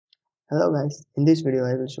Hello guys, in this video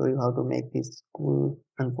I will show you how to make this cool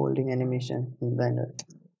unfolding animation in Blender.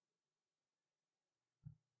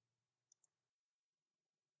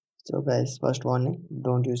 So guys, first warning,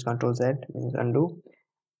 don't use Ctrl Z, means undo,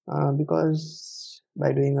 because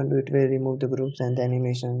by doing undo it will remove the groups and the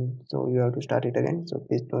animation, so you have to start it again, so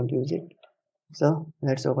please don't use it. So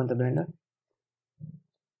let's open the Blender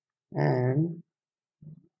and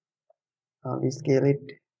we scale it,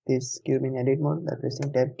 this cube in edit mode by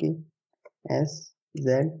pressing tab key, S,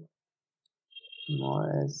 Z,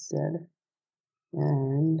 more S, Z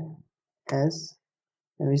and S,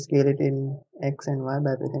 and we scale it in X and Y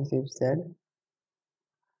by pressing Shift Z.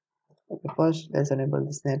 Okay, first let's enable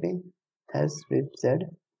the snapping as with Z,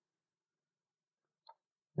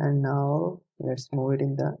 and now let's move it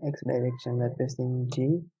in the X direction by pressing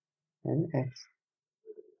G and X.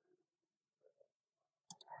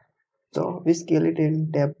 So we scale it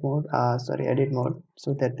in tab mode, edit mode,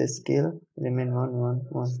 so that the scale remain 1 1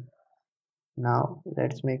 1. Now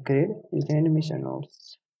let's make grid using animation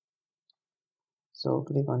nodes. So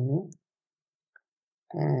click on new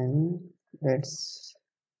and let's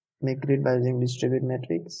make grid by using distribute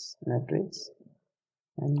matrix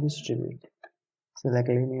and distribute. Select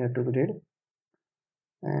linear to grid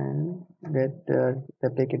and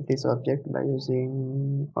replicate this object by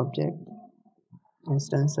using object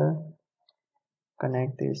instancer.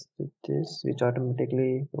 Connect this to this, which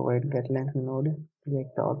automatically provide get length node to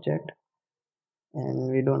make the object,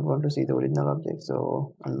 and we don't want to see the original object,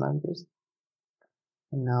 so unmark this.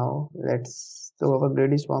 Now so our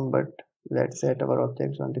grid is formed, but let's set our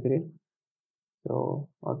objects on the grid. So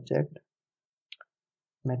object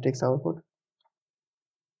matrix output,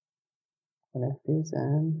 connect this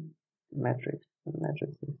and matrix.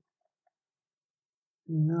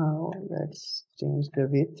 Now let's change the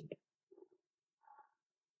width,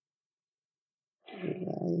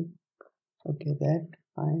 like okay, that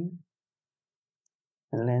fine,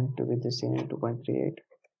 and length to be the same, 2.38.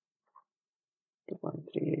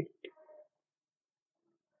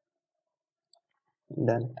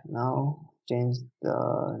 Done. Now change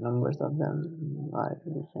the numbers of them by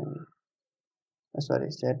addition.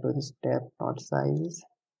 Sorry, set to the step, not size.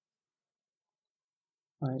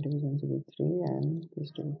 Y division to be 3 and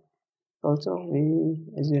this to be. Also,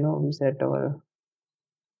 as you know, we set our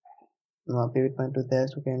pivot point to there,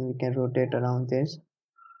 so we can rotate around this.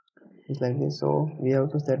 It's like this. So we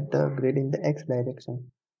have to set the grid in the X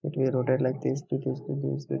direction. It will rotate like this to this to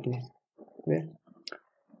this to this. Okay.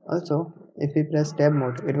 Also, if we press tab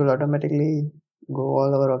mode, it will automatically go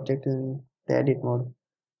all our objects in the edit mode.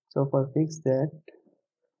 So for fix that,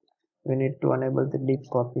 we need to enable the deep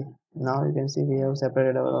copy. Now you can see we have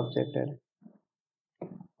separated our object.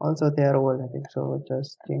 Also they are overlapping, so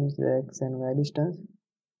just change the X and Y distance.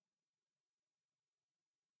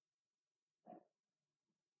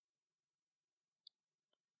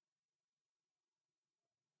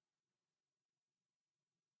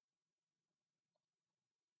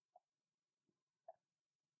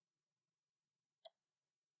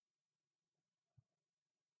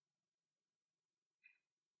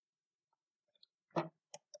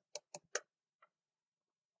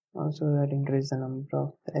 Also that increase the number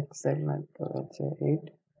of the X segment, so let's say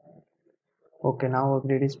 8. Okay, now our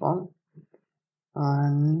grid is formed,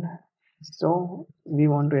 and so we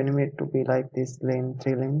want to animate to be like this lane,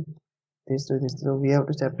 3 lane, this to this, so we have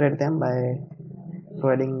to separate them by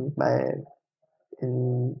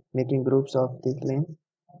in making groups of this lane.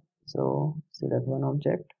 So select one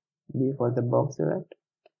object, B for the box,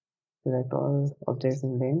 select all objects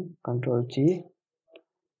in lane, Control G,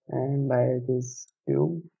 and by this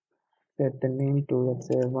cube set the name to, let's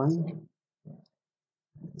say, 1,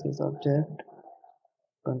 this object,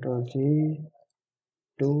 Control G,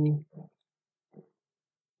 2,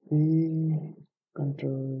 B,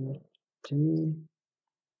 Control G.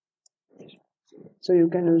 So you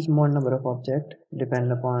can use more number of objects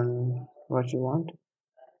depend upon what you want.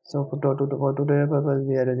 So for tutorial purpose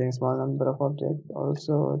we are using small number of objects.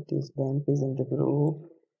 Also this lamp is in the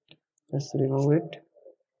group, just remove it.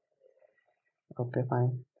 Okay,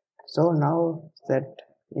 fine. So now set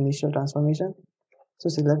initial transformation. So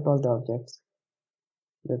select all the objects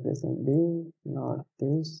by pressing B, not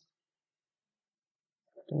this,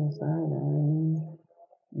 and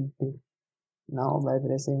B. Now by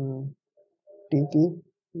pressing T key,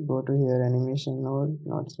 go to here animation node,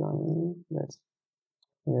 not showing, that's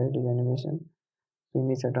here it is animation,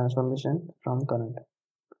 finish a transformation from current.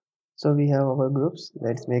 So we have our groups.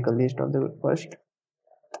 Let's make a list of the group first.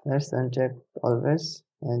 Let's uncheck always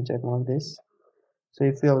and check on this. So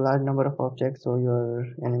if you have large number of objects, so your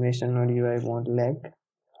animation or UI won't lag.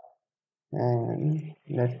 and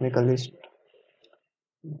let's make a list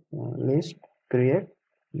create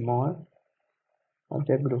more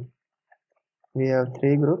object group. We have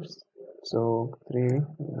three groups, so 3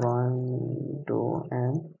 1 2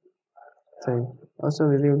 and 3. Also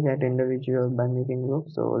we will get individual by making loop,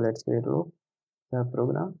 so let's create loop. The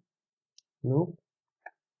program loop,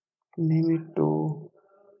 name it to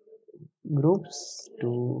groups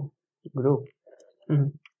to group.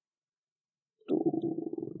 To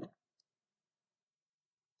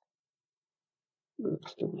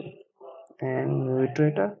groups to group, and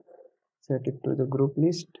iterator set it to the group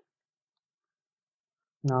list.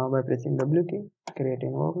 Now by pressing W key, create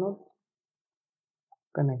invoke node,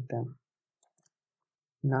 connect them.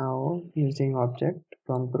 Now using object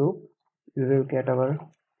from group, we will get our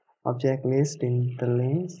object list in the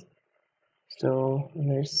lanes. So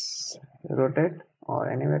let's rotate or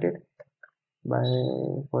animate it.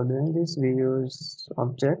 For doing this, we use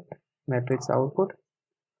object matrix output,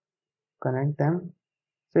 connect them.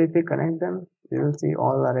 So if we connect them, we will see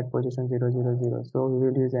all are at position 0 0 0. So we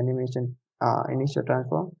will use animation initial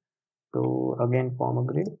transform to again form a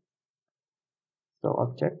grid. So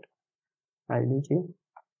object id key,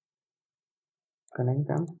 connect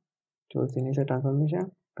them, choose initial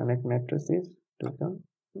transformation, connect matrices to the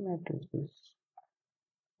matrices.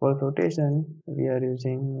 For rotation, we are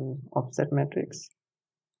using offset matrix.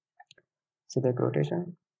 Select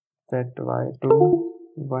rotation, set y to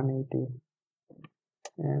 180,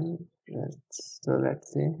 and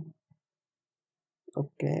let's see.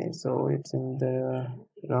 Okay, so it's in the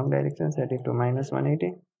wrong direction. Set it to minus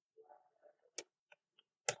 180.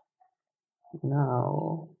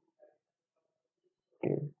 Now,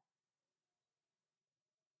 okay,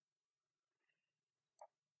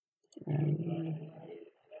 and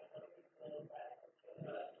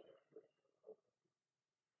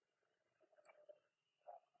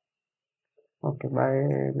okay, by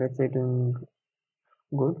let's say doing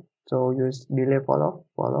good. So use delay follow,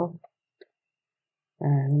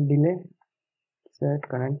 and delay set,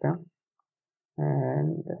 connect them,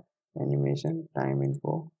 and animation time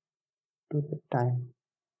info to the time.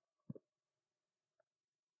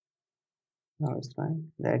 Now it's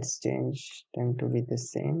fine. Let's change them to be the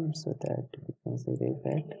same so that we can see the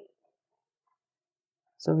effect.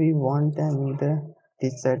 So we want them either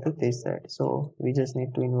this side to this side. So we just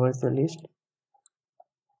need to inverse the list.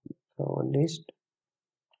 So list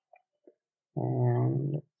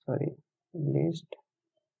and list.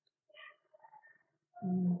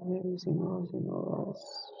 Where is inverse?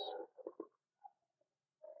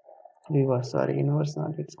 Reverse, inverse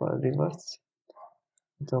not, it's called reverse.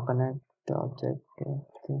 So connect the object.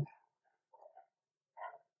 Okay.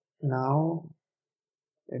 Now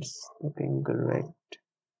it's looking great.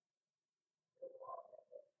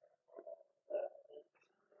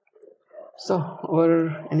 So our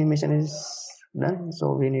animation is done.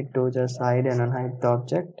 So we need to just hide and unhide the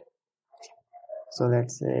object. So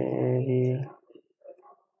let's say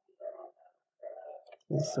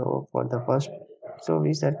so for the first, so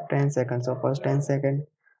we set 10 seconds. So first 10 seconds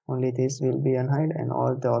only this will be unhide and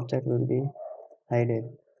all the object will be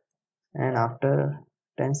hidden. And after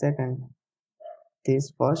 10 seconds,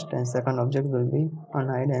 this first and second object will be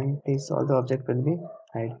unhide and this all the object will be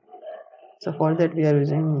hide. So for that we are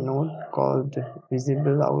using node called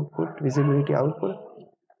visibility output.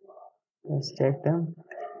 Let's check them,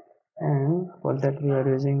 and for that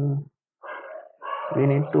we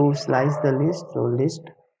need to slice the list. So list,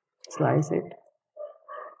 slice it,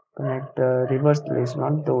 connect the reverse list,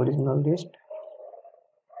 not the original list.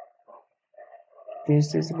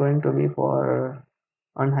 This is going to be for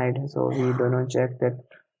unhide, so we do not check that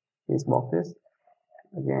these boxes.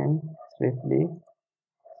 Again, swiftly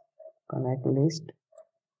connect list,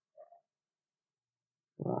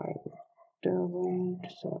 right,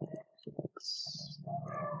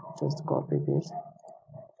 just copy this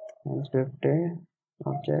and swiftly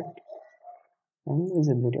object and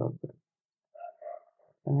visibility output,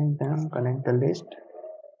 connect them, connect the list.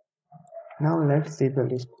 Now let's see the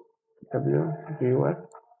list. W viewer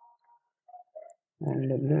and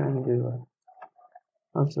W and viewer.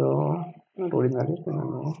 Also not original list,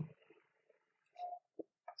 no.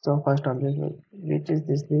 So first object, which is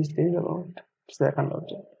this list is about second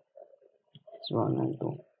object. It's 1 and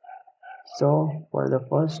 2. So for the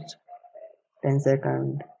first 10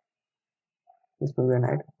 seconds this will be an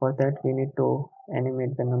add. For that we need to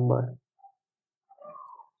animate the number.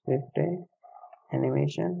 50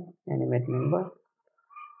 animation, animate number,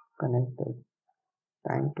 connect the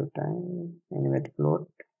time to time, animate float,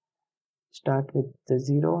 start with the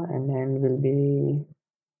 0 and end will be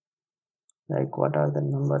like what are the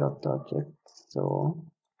number of the objects. So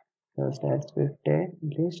Just add swift a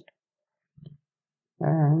list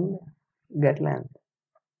and get length.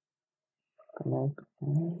 Connect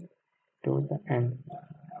to the end.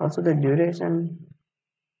 Also, the duration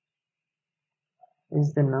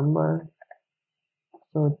is the number.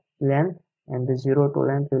 So length and the 0 to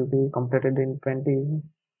length will be completed in 20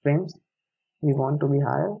 frames. We want to be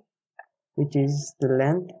higher, which is the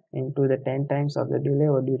length into the 10 times of the delay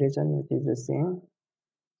or duration, which is the same.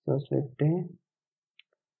 So swift a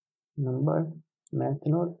number math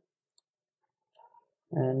node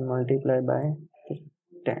and multiply by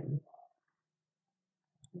 10.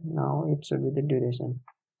 Now it should be the duration.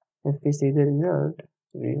 If we see the result,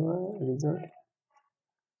 viewer result,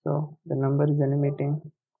 so the number is animating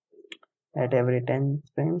at every 10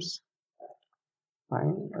 frames.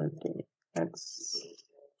 Fine. Okay, that's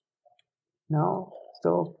now.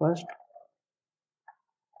 So first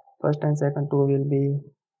and second two will be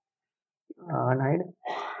unhide,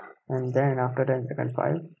 and then after 10 second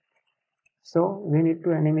 5. So we need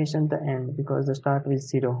to animation the end because the start is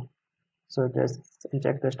 0. So just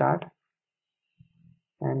check the start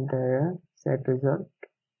and set result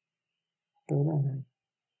to the end.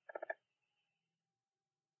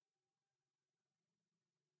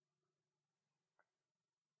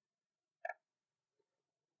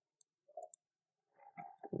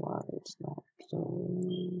 Why it's not so?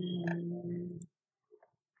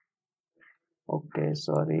 Okay,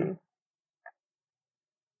 sorry.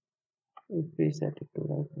 If we set it to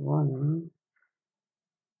like 1,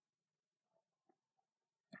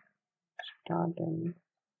 start and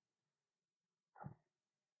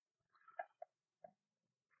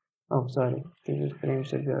oh sorry, this frame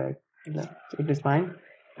should be right. It is fine.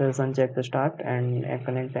 Just uncheck the start and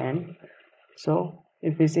connect the end. So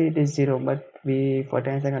if we see it is 0, but we for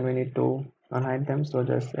 10 seconds we need to unhide them. So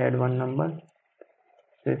just add one number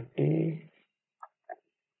 50,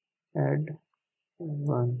 add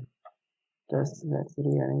 1. Just let's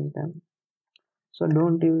rearrange them. So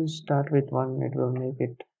don't use start with 1, it will make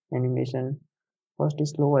it animation first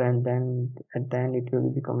is slower and then at the end it will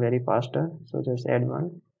become very faster. So just add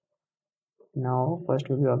 1. Now first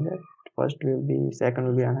will be object, second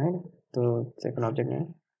will be unhide. So second object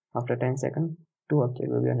name. After 10 seconds, two object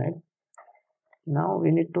will be unhide. Now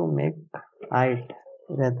we need to make height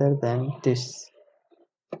rather than this.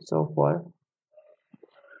 So for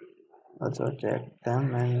also check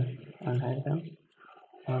them and unhide them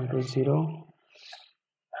 1 to 0.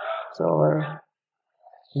 So our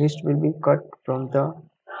list will be cut from the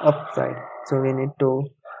upside. So we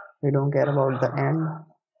don't care about the end.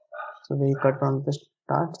 So we cut from the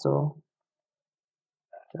start. So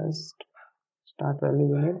just start value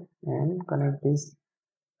we need and connect this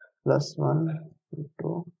 +1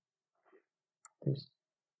 to this.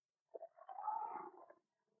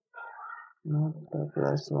 Not the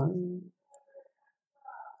 +1.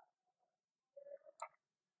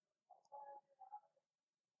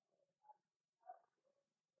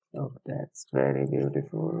 Oh, that's very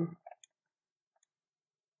beautiful.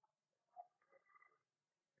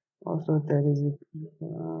 Also, there is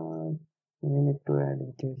we need to add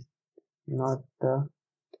this, not the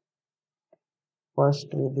first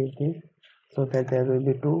will be this, so that there will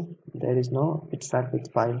be 2. There is no. It starts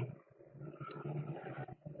with 5.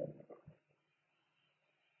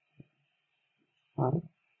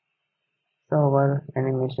 So our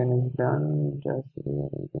animation is done. Just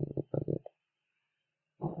rearranging it.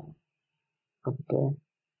 Okay.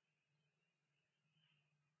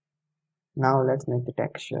 Now let's make the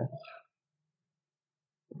texture.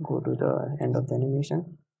 Go to the end of the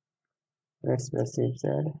animation. Let's press Shift Z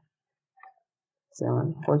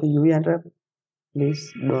 7. For the UV interrupt,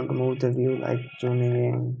 please don't move the view like zooming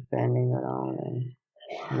in, panning around, and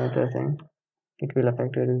another thing. It will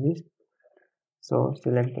affect your UVs. So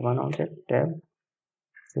select one object, tab,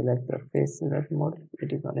 select the face select mode.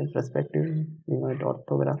 It is not in perspective, we know it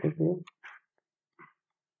orthographic view,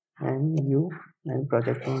 and view and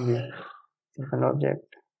project from view. Second object,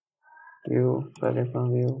 view, project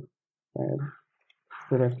from view, and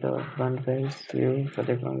select the front face, view,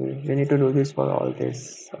 project from view. We need to do this for all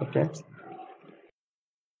these objects.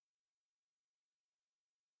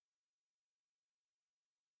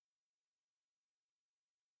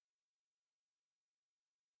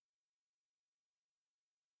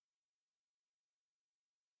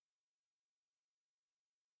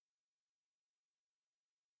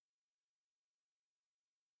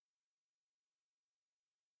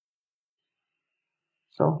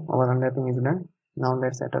 So our unwrapping is done. Now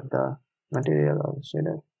let's set up the material of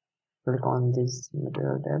shader. Click on this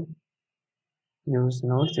material tab. Use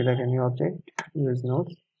nodes, select a new object, use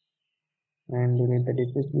nodes, and delete the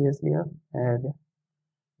diffuse BS layer. Add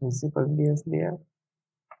principal layers layer,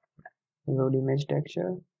 load image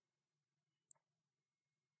texture,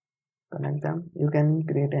 connect them. You can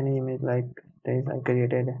create any image like this I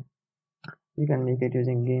created. You can make it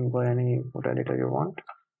using GIMP or any photo editor you want.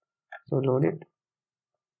 So load it,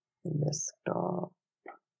 desktop,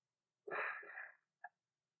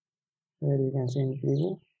 where you can see in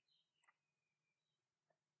preview.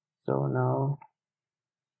 So now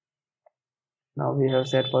we have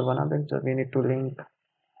set for one object, so we need to link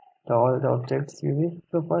all the objects UV.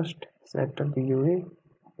 So first set the UV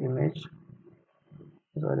image,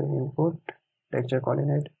 sorry, input texture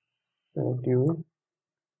coordinate, select UV,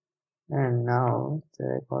 and now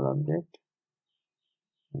select all object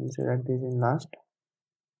and select this in last,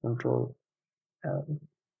 control L,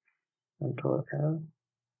 control L,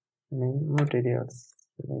 and materials.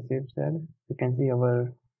 So you can see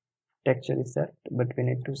our texture is set, but we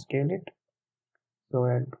need to scale it. So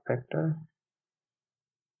add vector,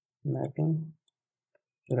 mapping,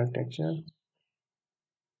 select texture,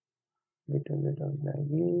 little bit of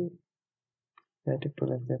laggy, set it to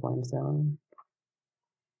let's say 0.7,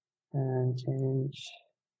 and change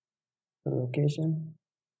the location,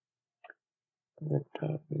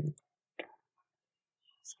 vector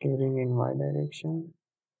scaling in y direction,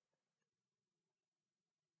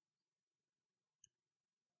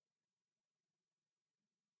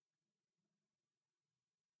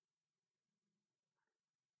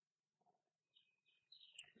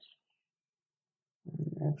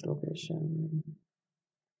 x location,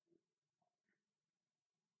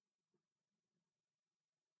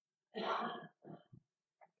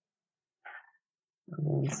 and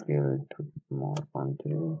then scale it to more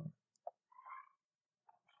quantity,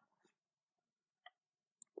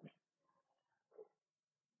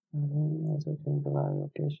 and then also change the y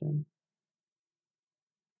location,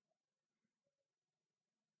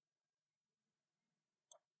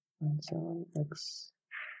 and 7x,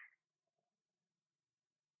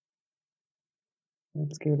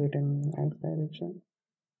 and scale it in x direction,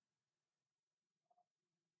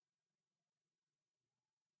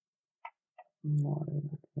 more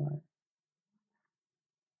y.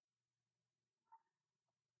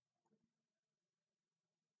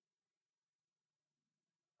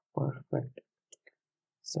 Perfect.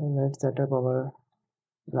 So let's set up our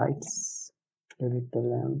lights, delete the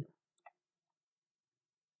lamp,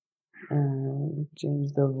 and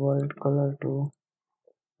change the world color to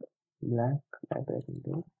black, vibrating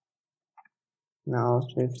blue. Now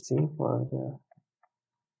Shift C for the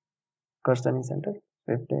cursor in center,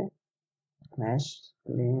 Shift A, mesh,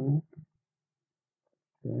 clean,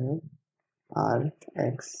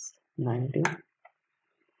 RX90,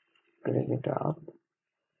 drag it up,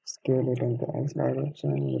 scale it in the X direction,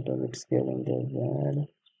 little bit scale in the Z,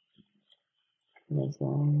 this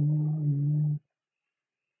one,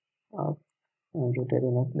 up, and rotate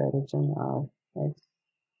in X direction, RX,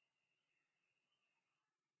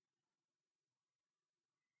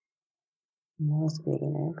 now scale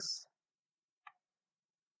in X,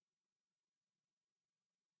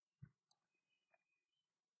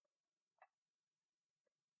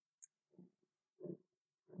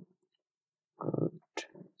 good,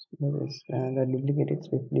 and I duplicate it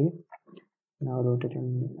swiftly. Now rotate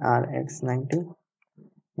in RX90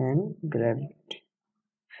 and grab it.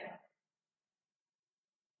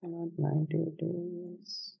 Not 90, it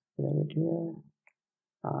is, grab it here,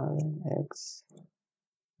 RX,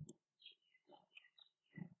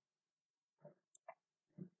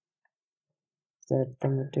 set the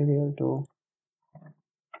material to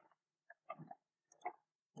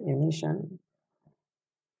emission,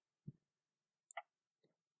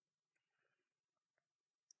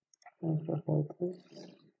 and stuff like this.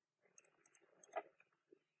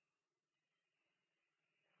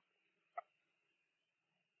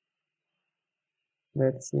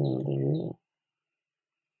 Let's see in the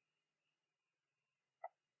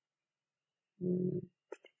view.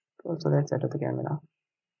 Also let's set up the camera,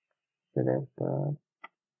 select the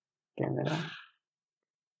camera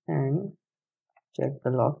and check the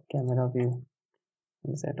lock camera view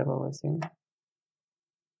and set up our scene.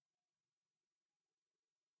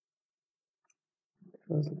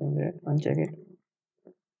 First you can get uncheck it,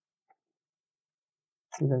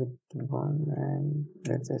 select one, and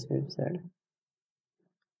let's say swift set.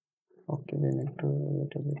 Okay, we need to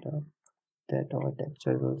little bit of that our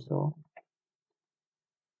texture also.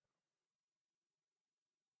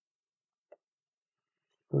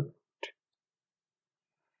 Good.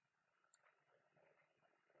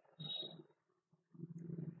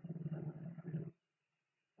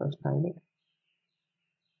 First hide it.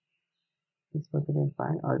 This was again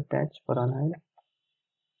fine, or attach for unhide.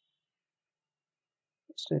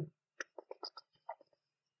 straight.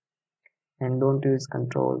 And don't use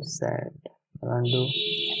control Z or undo.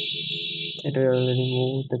 It will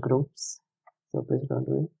remove the groups, so please don't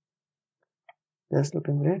do it. Just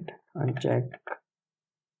looking great. Uncheck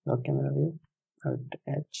lock camera view, alt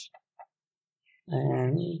H,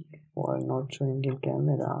 and for not showing in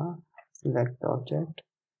camera, select the object,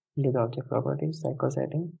 into the object properties, cycle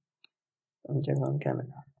setting, uncheck on camera.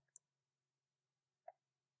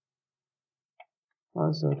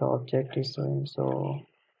 Also the object is showing, so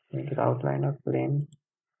make it outline of plane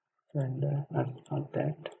and not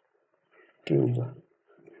that cube.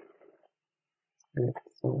 Great.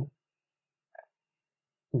 So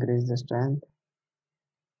increase the strength,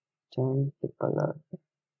 change the color,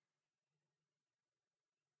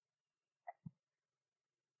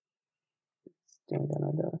 change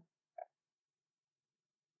another.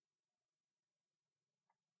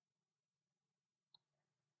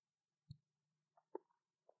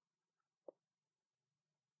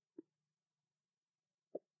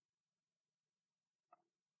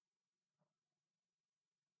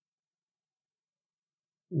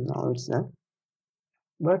 Now it's done,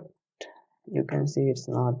 but you can see it's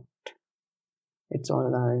not, it's all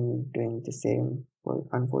doing the same for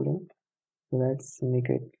unfolding. So let's make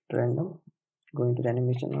it random. Go into the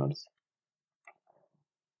animation nodes,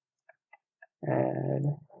 add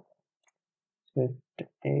with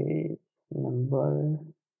a number,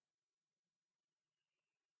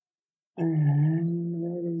 and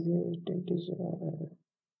where is it? Integer,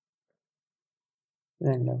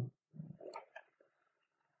 random,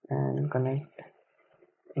 and connect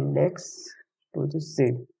index to the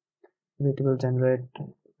seed. It will generate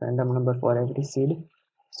random number for every seed,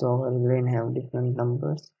 so our lane have different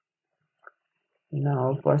numbers.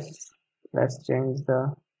 Now first let's change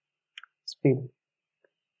the speed.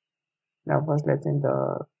 Now first let's change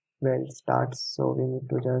the where it starts, so we need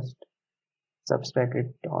to just subtract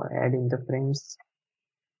it or add in the frames,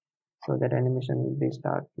 so that animation will be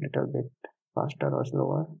start little bit faster or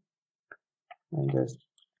slower. And just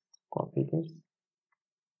copy this,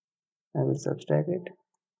 I will subtract it,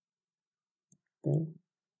 then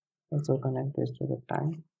also connect this to the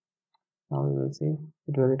time. Now we will see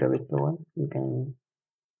it will be a bit slower. You can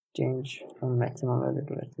change from maximum value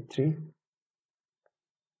to let's say 3.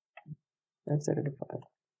 Let's set it to 5.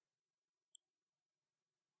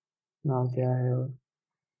 Now they have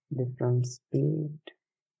different speed,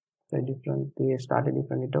 they start at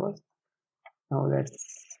different intervals. Now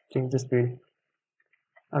let's change the speed.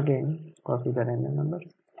 Again, copy the random number,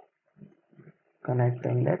 connect the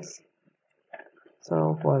index.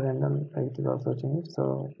 So for random it is also changed,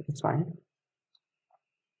 so it's fine.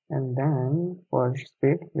 And then for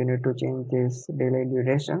speed we need to change this delay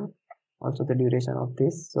duration, also the duration of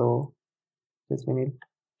this. So this we need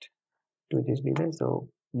to this delay, so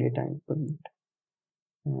data input,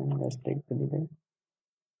 and let's take the delay,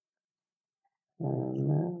 and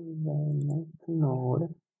the next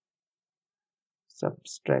node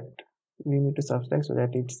subtract, we need to subtract so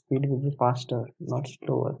that its speed will be faster, not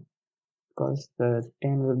slower, because the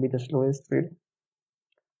 10 will be the slowest speed.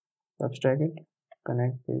 Subtract it,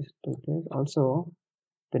 connect this to this. Also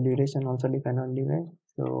the duration also depend on delay,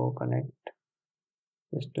 so connect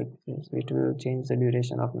this to this. It will change the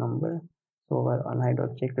duration of number, so our unhide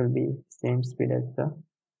object will be same speed as the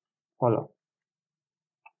follow.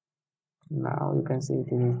 Now you can see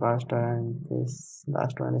it is faster and this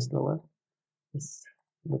last one is slower. It's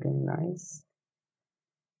looking nice.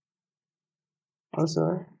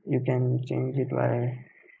 Also you can change it by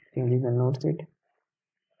changing the node state.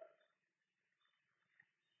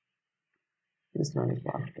 This one is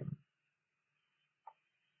faster.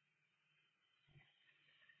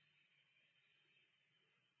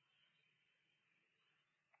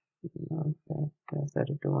 Okay, set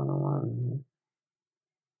it to 101.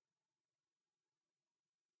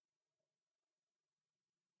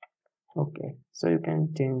 Okay, so you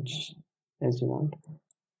can change as you want.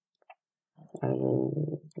 I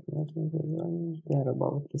will they are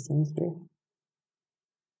about the same speed.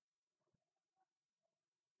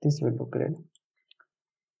 This will look great.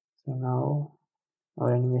 So now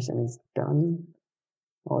our animation is done.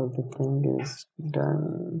 All the thing is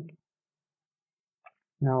done.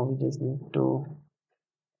 Now we just need to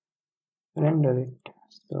render it.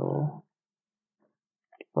 So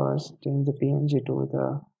first change the PNG to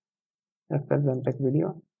the FL MPEG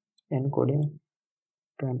video, encoding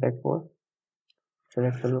to MPEG-4.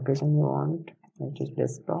 Select the location you want, which is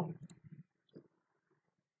desktop.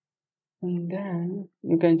 And then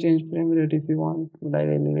you can change frame rate if you want. What I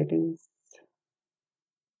will it is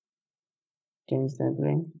change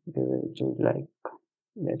sampling. We will choose like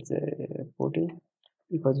let's say 40.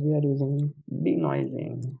 because we are using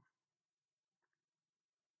denoising.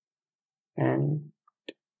 And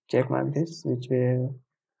check mark this, which will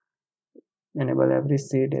enable every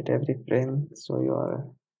seed at every frame, so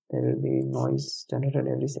there will be noise generated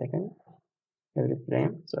every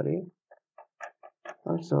frame, sorry.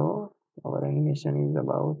 Also, our animation is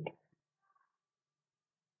about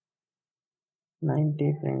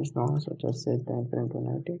 90 frames now, so just set the frame to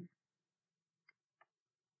 90,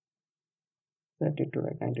 set it to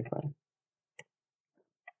like 95.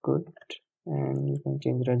 Good. And you can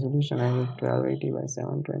change resolution. I need 1280 by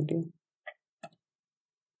 720.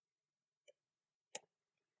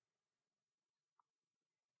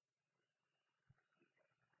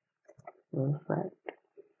 Perfect.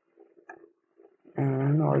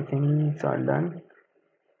 And all things are done.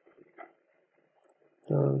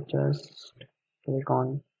 So just click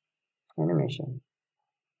on animation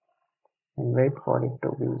and wait for it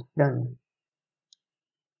to be done.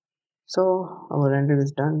 So our render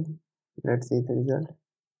is done. Let's see the result.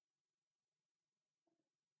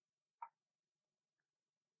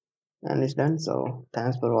 And it's done. So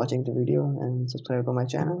thanks for watching the video and subscribe to my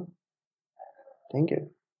channel. Thank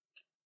you.